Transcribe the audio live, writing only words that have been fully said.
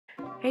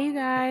Hey you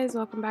guys,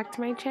 welcome back to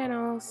my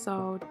channel.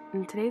 So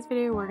in today's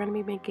video we're going to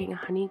be making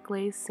honey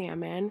glazed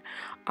salmon.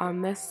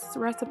 This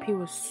recipe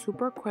was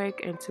super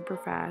quick and super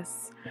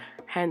fast,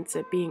 hence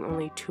it being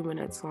only 2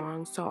 minutes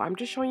long. So I'm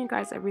just showing you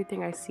guys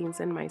everything I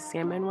season my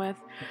salmon with.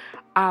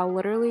 I'll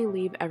literally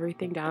leave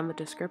everything down in the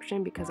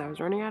description because I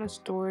was running out of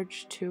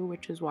storage too,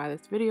 which is why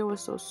this video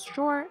was so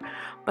short.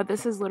 But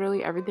this is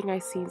literally everything I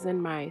season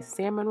my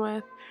salmon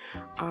with.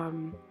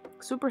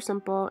 Super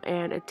simple,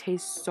 and it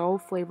tastes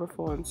so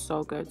flavorful and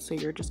so good, so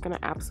you're just gonna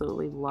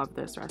absolutely love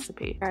this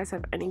recipe. If you guys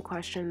have any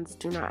questions,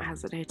 do not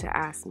hesitate to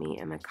ask me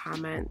in the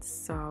comments.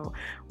 So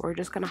we're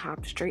just gonna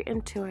hop straight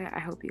into it. I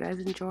hope you guys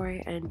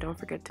enjoy, and don't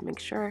forget to make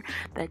sure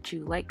that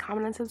you like,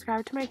 comment, and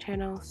subscribe to my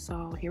channel.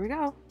 So here we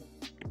go.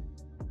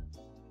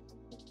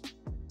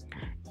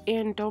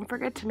 And don't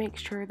forget to make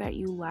sure that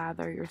you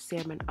lather your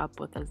salmon up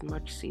with as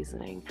much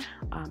seasoning.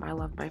 I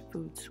love my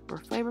food super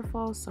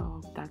flavorful,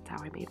 so that's how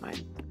I made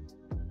mine.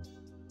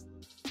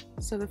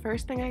 So the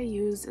first thing I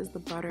use is the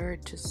butter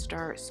to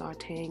start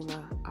sauteing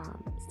the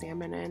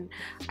salmon in.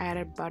 I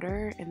added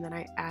butter, and then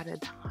I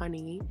added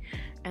honey,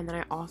 and then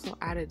I also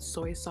added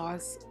soy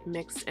sauce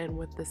mixed in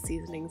with the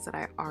seasonings that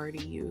I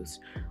already used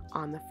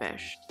on the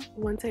fish.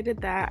 Once I did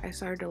that, I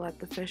started to let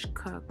the fish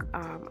cook.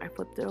 I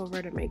flipped it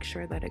over to make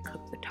sure that it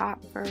cooked the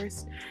top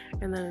first,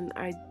 and then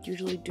I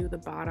usually do the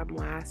bottom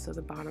last so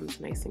the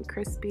bottom's nice and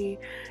crispy.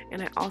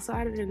 And I also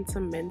added in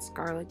some minced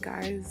garlic,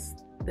 guys.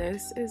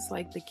 This is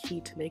like the key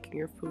to making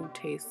your food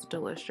taste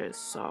delicious,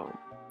 so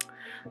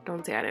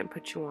don't say I didn't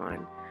put you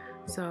on.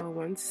 So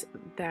once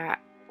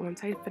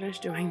I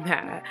finished doing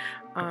that,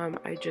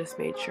 I just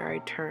made sure I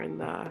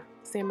turned the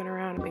salmon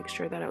around and make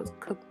sure that it was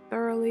cooked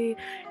thoroughly.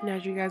 And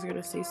as you guys are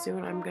gonna see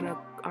soon, I'm gonna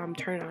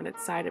turn it on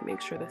its side and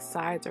make sure the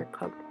sides are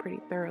cooked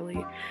pretty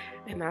thoroughly.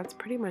 And that's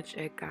pretty much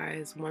it,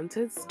 guys. Once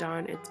it's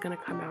done, it's gonna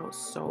come out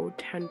so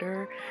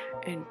tender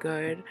and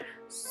good.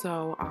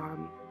 So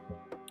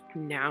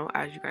now,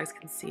 as you guys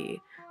can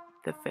see,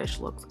 the fish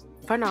looks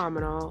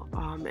phenomenal.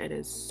 It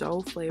is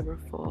so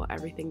flavorful.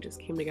 Everything just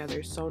came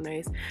together so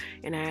nice.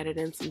 And I added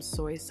in some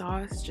soy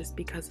sauce just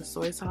because the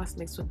soy sauce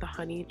mixed with the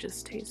honey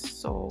just tastes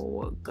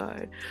so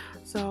good.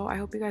 So I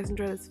hope you guys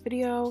enjoyed this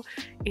video,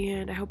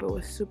 and I hope it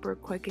was super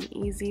quick and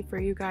easy for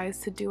you guys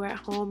to do at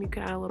home. You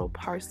can add a little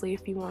parsley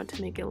if you want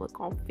to make it look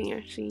all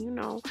fancy, you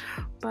know.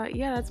 But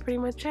yeah, that's pretty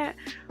much it.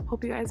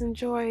 Hope you guys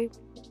enjoy.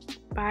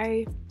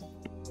 Bye.